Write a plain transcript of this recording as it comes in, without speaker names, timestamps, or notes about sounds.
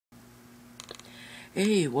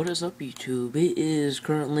Hey, what is up, YouTube? It is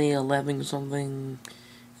currently 11 something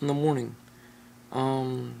in the morning.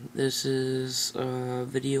 This is a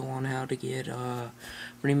video on how to get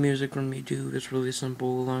free music from YouTube. It's really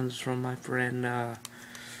simple. Learns from my friend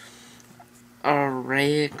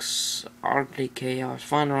Rex Arctic Chaos.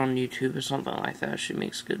 Find her on YouTube or something like that. She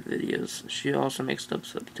makes good videos. She also makes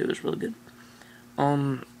dubstep too. It's really good.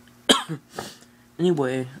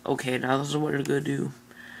 Anyway, okay, now this is what you're gonna do.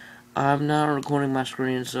 I'm not recording my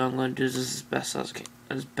screen, so I'm going to do this as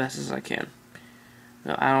best as I can.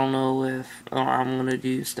 Now, I don't know if I'm going to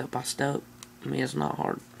do step by step. I mean, it's not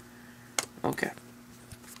hard. Okay.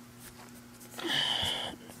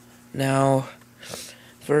 Now,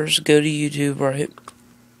 first go to YouTube, right?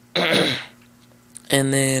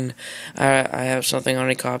 And then I have something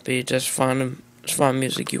already copied. Just find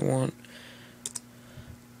music you want.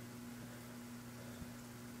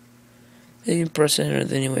 Then you press enter,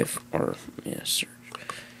 then you wait for, search.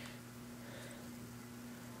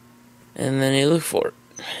 And then you look for it.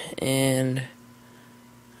 And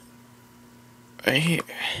right here.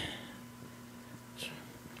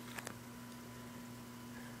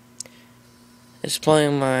 It's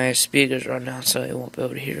playing my speakers right now, so you won't be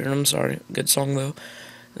able to hear it. I'm sorry. Good song, though.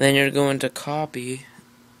 Then you're going to copy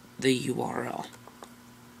the URL.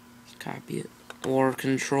 Just copy it. Or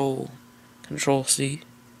Control C.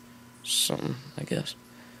 Something, I guess.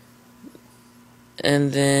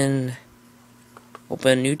 And then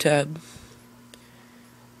open a new tab.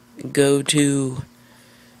 Go to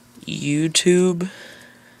YouTube.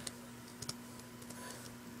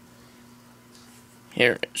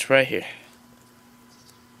 Here, it's right here.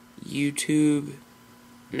 YouTube.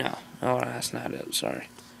 No, that's not it. Sorry.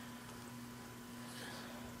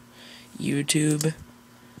 YouTube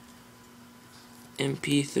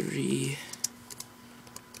MP3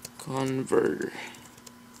 converter.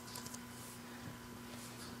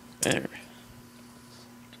 There.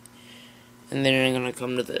 And then you're gonna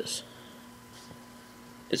come to this.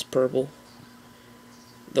 It's purple.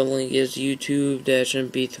 The link is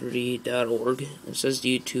youtube-mp3.org. It says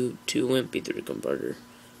YouTube to MP3 converter.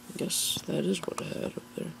 I guess that is what I had up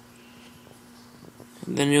there.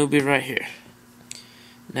 And then you'll be right here.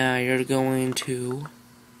 Now you're going to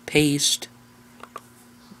paste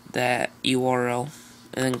that URL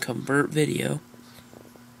and then convert video.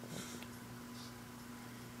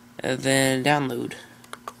 And then download.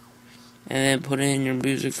 And then put it in your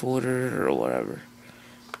music folder or whatever.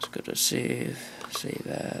 Let's go to save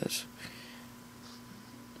as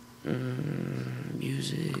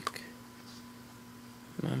music,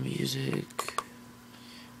 my music,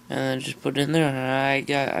 and then just put it in there. And I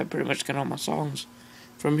pretty much got all my songs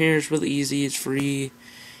from here. It's really easy. It's free,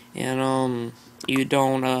 and you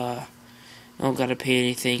don't gotta pay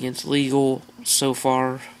anything. It's legal so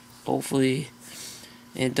far. Hopefully,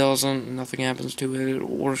 it doesn't. Nothing happens to it. It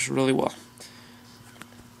works really well.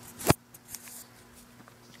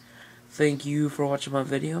 Thank you for watching my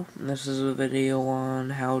video. This is a video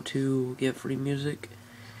on how to get free music.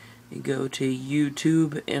 You go to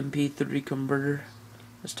YouTube MP3 converter.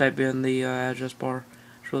 Just type in the address bar.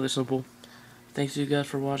 It's really simple. Thanks you guys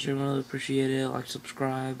for watching. Really appreciate it. Like,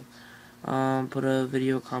 subscribe, put a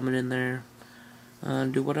video comment in there,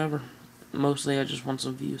 do whatever. Mostly I just want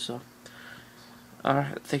some views. So,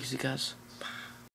 alright. Thanks you guys.